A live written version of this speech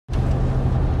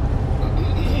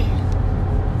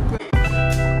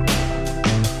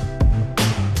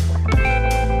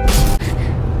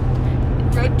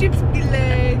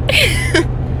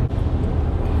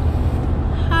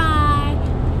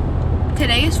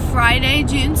Friday,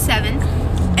 June 7th,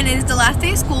 and it is the last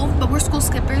day of school, but we're school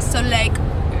skippers, so like,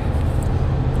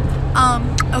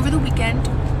 over the weekend,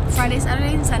 Friday,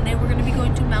 Saturday, and Sunday, we're gonna be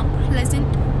going to Mount Pleasant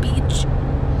Beach,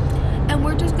 and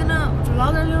we're just gonna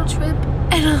vlog our little trip,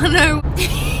 and on our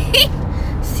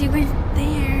see right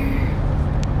there,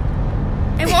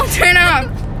 it won't turn off.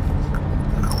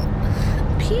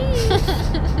 Peace.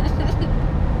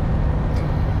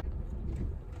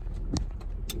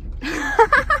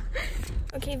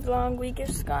 Okay, vlog, we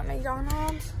just got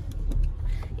McDonald's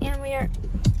and we are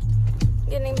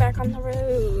getting back on the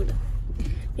road.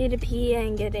 We had to pee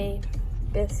and get a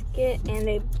biscuit and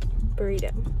a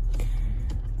burrito.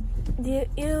 You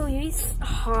eat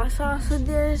hot sauce with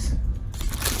this?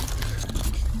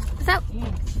 Is that?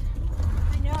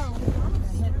 I know.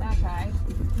 Hit that guy.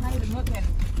 Not even looking.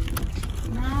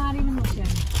 Not even looking.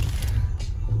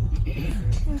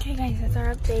 Okay, guys, that's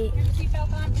our update. Get your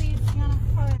seatbelt on, please, Gianna.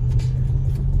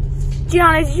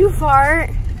 Gianna, did you fart?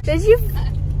 Did you?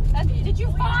 Did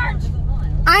you fart?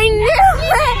 I knew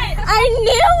it! I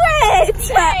knew it!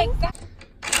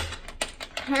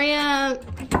 Hurry up.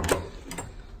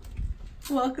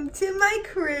 Welcome to my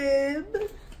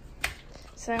crib.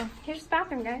 So, here's the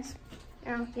bathroom, guys.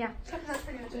 Oh, yeah.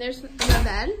 There's the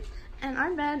bed, and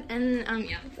our bed, and,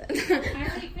 yeah. I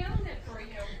already found it for you.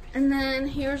 And then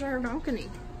here's our balcony.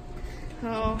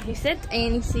 So, you sit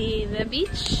and you see the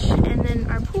beach, and then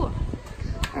our pool.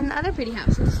 And the other pretty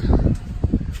houses.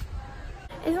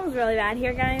 It smells really bad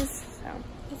here, guys. So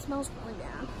it smells really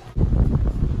bad.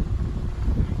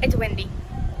 It's windy.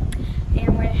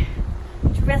 And we're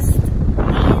dressed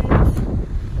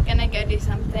and gonna go do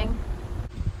something.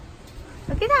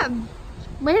 Look at that.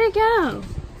 Where'd it go?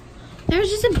 There's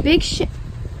just a big ship.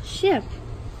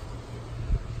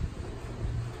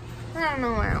 I don't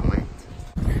know where it went.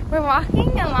 We're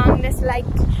walking along this like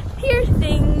pier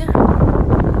thing.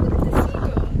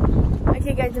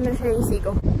 Okay, guys, I'm gonna show you a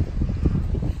seagull.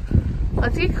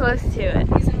 Let's get close to it.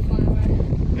 He's gonna fly away.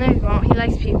 No, he won't. He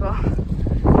likes people.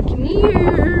 Come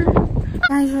here.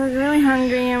 Guys, we're really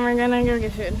hungry and we're gonna go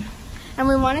get food. And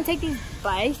we want to take these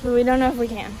bikes, but we don't know if we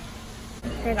can.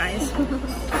 Hey, guys.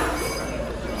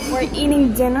 We're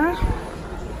eating dinner.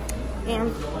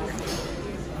 And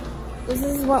this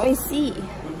is what we see.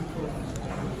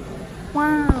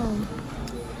 Wow.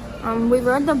 We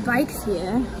rode the bikes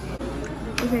here.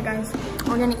 Okay, guys,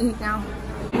 we're gonna eat now.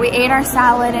 We ate our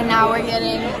salad and now we're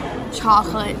getting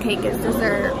chocolate cake as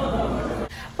dessert.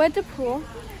 But at the pool,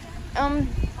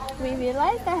 we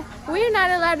realized that we're not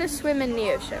allowed to swim in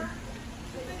the ocean.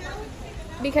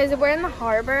 Because we're in the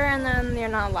harbor and then you're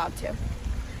not allowed to.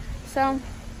 So,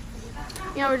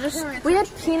 you know, we had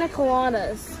pina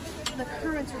coladas. The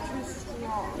currents are too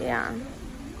strong. Yeah.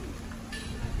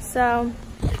 So,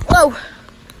 whoa!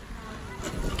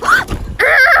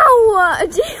 Ow!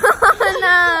 Gianna!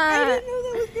 I didn't know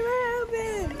that was gonna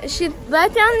happen. She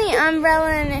let down the umbrella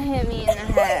and it hit me in the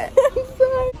head. I'm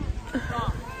sorry.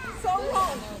 So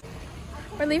long.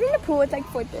 We're leaving the pool, it's like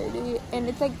 4:30 and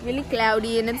it's like really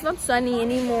cloudy and it's not sunny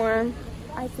anymore.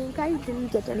 I think I didn't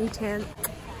get any tan.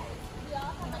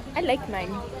 I like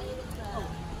mine.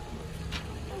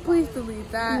 Please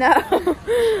delete that. No.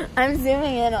 I'm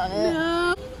zooming in on it.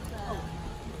 No.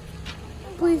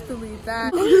 Please delete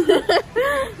that.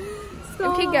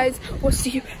 Okay, guys, we'll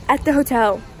see you at the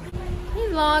hotel. Hey,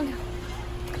 vlog.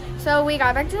 So we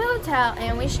got back to the hotel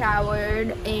and we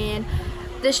showered, and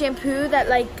the shampoo that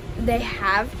like they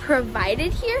have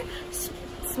provided here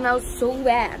smells so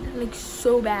bad, like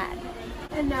so bad.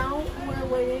 And now we're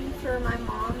waiting for my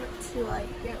mom to like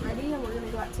get ready, and we're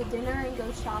gonna go out to dinner and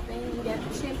go shopping and get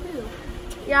shampoo.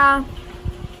 Yeah.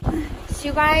 So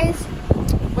you guys,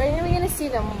 where are we gonna see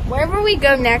them? Wherever we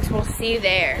go next, we'll see you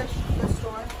there. The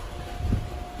store.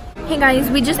 Hey guys,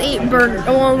 we just ate burger.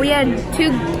 Well, we had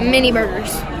 2 mini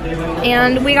burgers,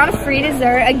 and we got a free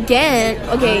dessert again.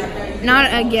 Okay,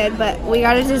 not again, but we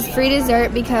got a free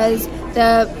dessert because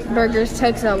the burgers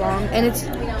took so long, and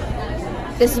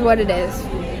this is what it is.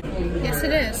 Yes,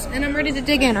 it is. And I'm ready to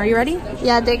dig in. Are you ready?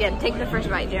 Yeah, dig in. Take the first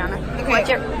bite, Gianna. Okay. What's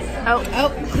your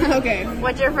Okay.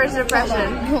 What's your first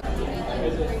impression?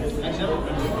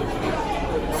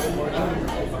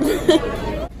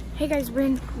 Hey guys, we're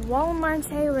in Walmart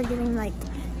today. We're getting like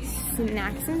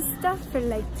snacks and stuff for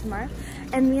like tomorrow.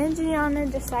 And me and Gianna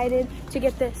decided to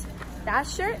get that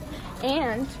shirt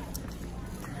and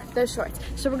those shorts.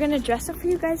 So we're gonna dress up for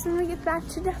you guys when we get back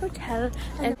to the hotel.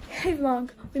 And hey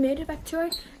vlog, we made it back to our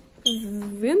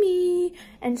roomie.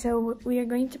 And so we are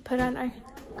going to put on our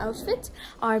outfits,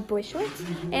 our boy shorts,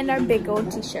 and our big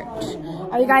old t-shirt.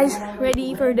 Are you guys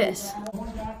ready for this?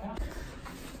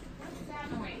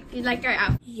 You like our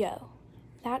outfit? Yo,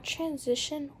 That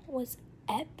transition was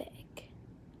epic.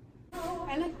 Oh,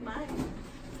 I like mine.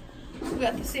 We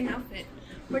got the same outfit.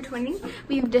 We're twinning.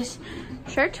 We have this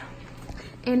shirt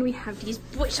and we have these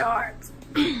boy shorts.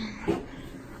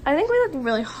 I think we look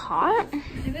really hot.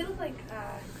 Maybe they look like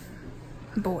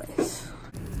boys.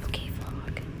 Okay,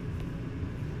 vlog.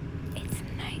 It's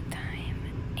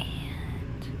nighttime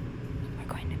and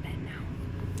we're going to bed now.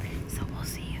 So we'll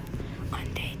see you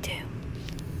on day 2.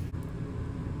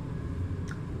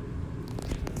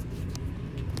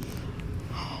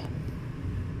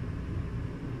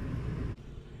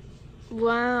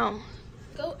 Wow.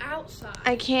 go outside.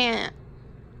 I can't.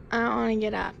 I don't want to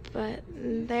get up, but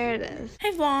there it is.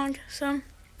 Hey vlog. So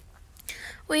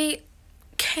we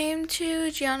came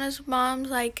to Gianna's mom's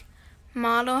like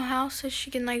model house so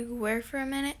she can like wear for a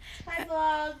minute. Hi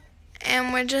vlog.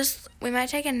 And we might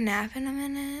take a nap in a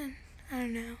minute. I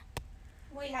don't know.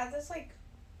 We had this like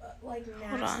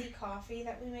nasty coffee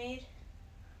that we made.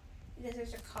 Because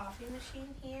there's a coffee machine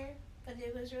here, but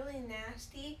it was really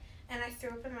nasty and I threw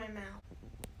up in my mouth.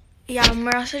 Yeah, and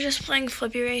we're also just playing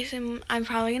Flippy Race, and I'm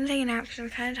probably gonna take a nap because I'm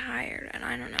kind of tired, and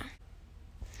I don't know.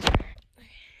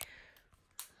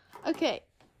 Okay,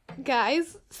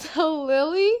 guys. So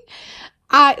Lily,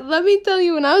 let me tell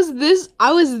you, when I was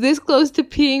this close to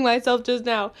peeing myself just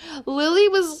now. Lily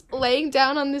was laying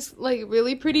down on this like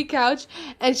really pretty couch,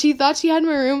 and she thought she had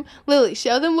my room. Lily,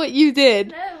 show them what you did.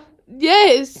 No.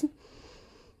 Yes.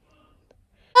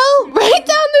 Oh, right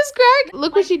down this crack.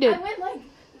 Look what she did. I went like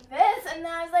this, and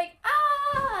then I was like,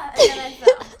 ah, and then I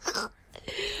fell.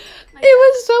 It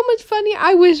was so much funny.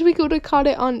 I wish we could have caught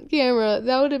it on camera.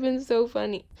 That would have been so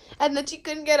funny. And then she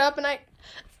couldn't get up, and I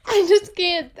just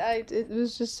can't. It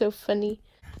was just so funny.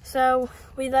 So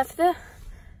we left the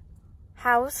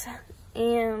house,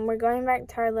 and we're going back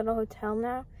to our little hotel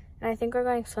now. And I think we're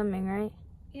going swimming, right?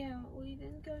 Yeah, we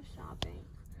didn't go shopping.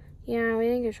 Yeah, we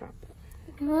didn't go shopping.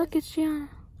 Look, it's Gianna.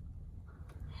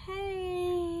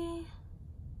 Hey.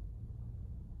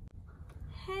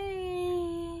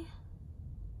 Hey.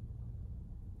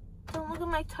 Don't look at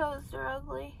my toes, they're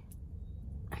ugly.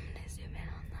 I'm gonna zoom in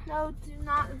on them. No, do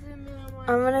not zoom in on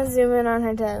my I'm gonna zoom in on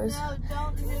her toes. No,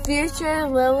 don't zoom in Future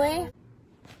on Lily.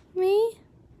 Me?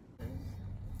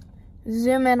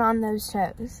 Zoom in on those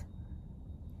toes.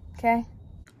 Okay?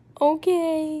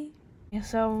 Okay.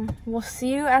 So, we'll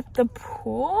see you at the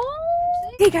pool.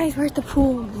 Hey guys, we're at the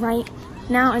pool right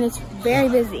now, and it's very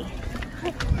busy.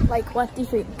 Like, what do you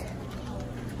think?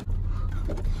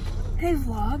 Hey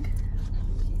vlog.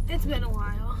 It's been a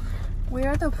while. We were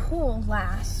at the pool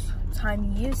last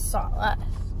time you saw us.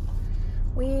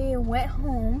 We went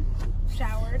home,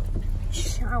 showered,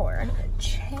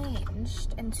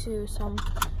 changed into some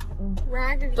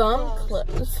Raggedy bum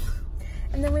clothes,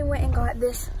 and then we went and got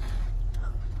this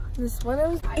one of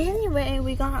those. Anyway,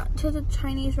 we got to the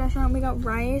Chinese restaurant. We got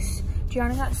rice.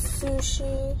 Gianna got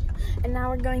sushi, and now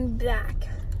we're going back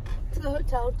to the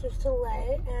hotel just to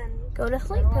lay and go to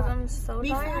sleep because I'm so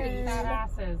tired.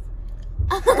 asses.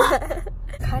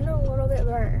 Kind of a little bit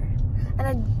burnt, and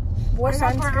I wore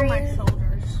sunscreen. On my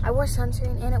shoulders. I wore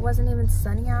sunscreen, and it wasn't even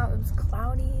sunny out. It was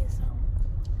cloudy, so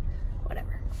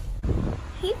whatever.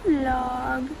 Hey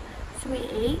vlog. So we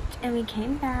ate and we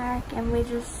came back and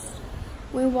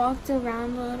we walked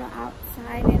around a little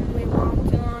outside and we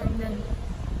walked along the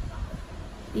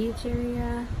beach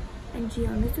area, and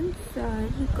Gianna's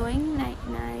inside going night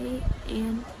night,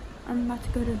 and I'm about to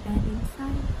go to bed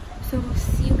inside. So we'll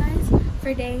see you guys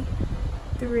for day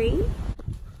 3.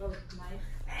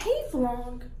 Hey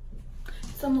vlog.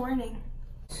 It's the morning.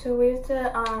 So we have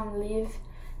to leave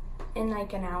in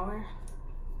like an hour.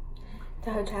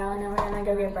 The hotel, and then we're gonna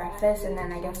go get breakfast, and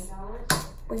then I guess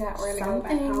we're gonna go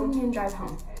back home and drive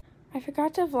home. I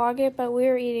forgot to vlog it, but we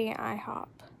were eating at IHOP.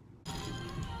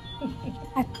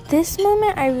 At this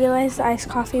moment, I realized the iced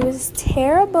coffee was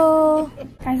terrible.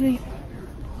 Guys, we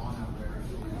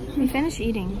finished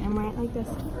eating, and we're at like this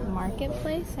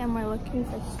marketplace, and we're looking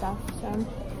for stuff. So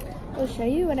we'll show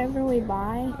you whatever we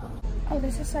buy. Oh,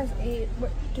 this is size 8.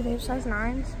 Do they have size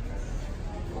 9s?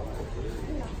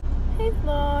 Hey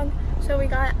vlog. So we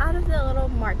got out of the little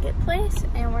marketplace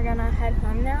and we're gonna head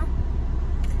home now.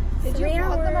 Did you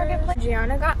vlog the marketplace?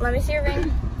 Gianna got, let me see your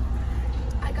ring.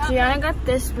 Gianna got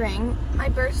this ring. My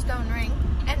birthstone ring.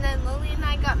 And then Lily and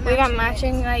I got matching. We got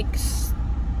matching like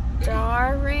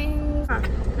star rings.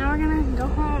 Now we're gonna go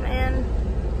home and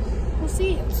we'll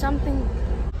see something.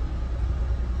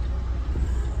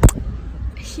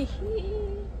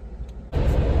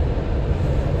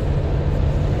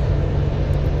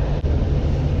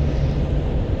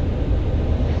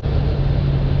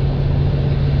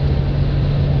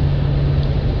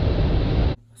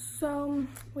 So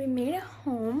we made it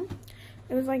home.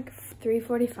 It was like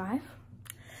 3:45.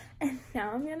 And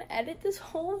now I'm gonna edit this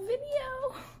whole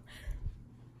video.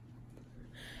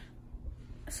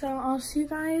 So I'll see you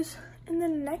guys in the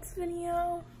next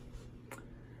video.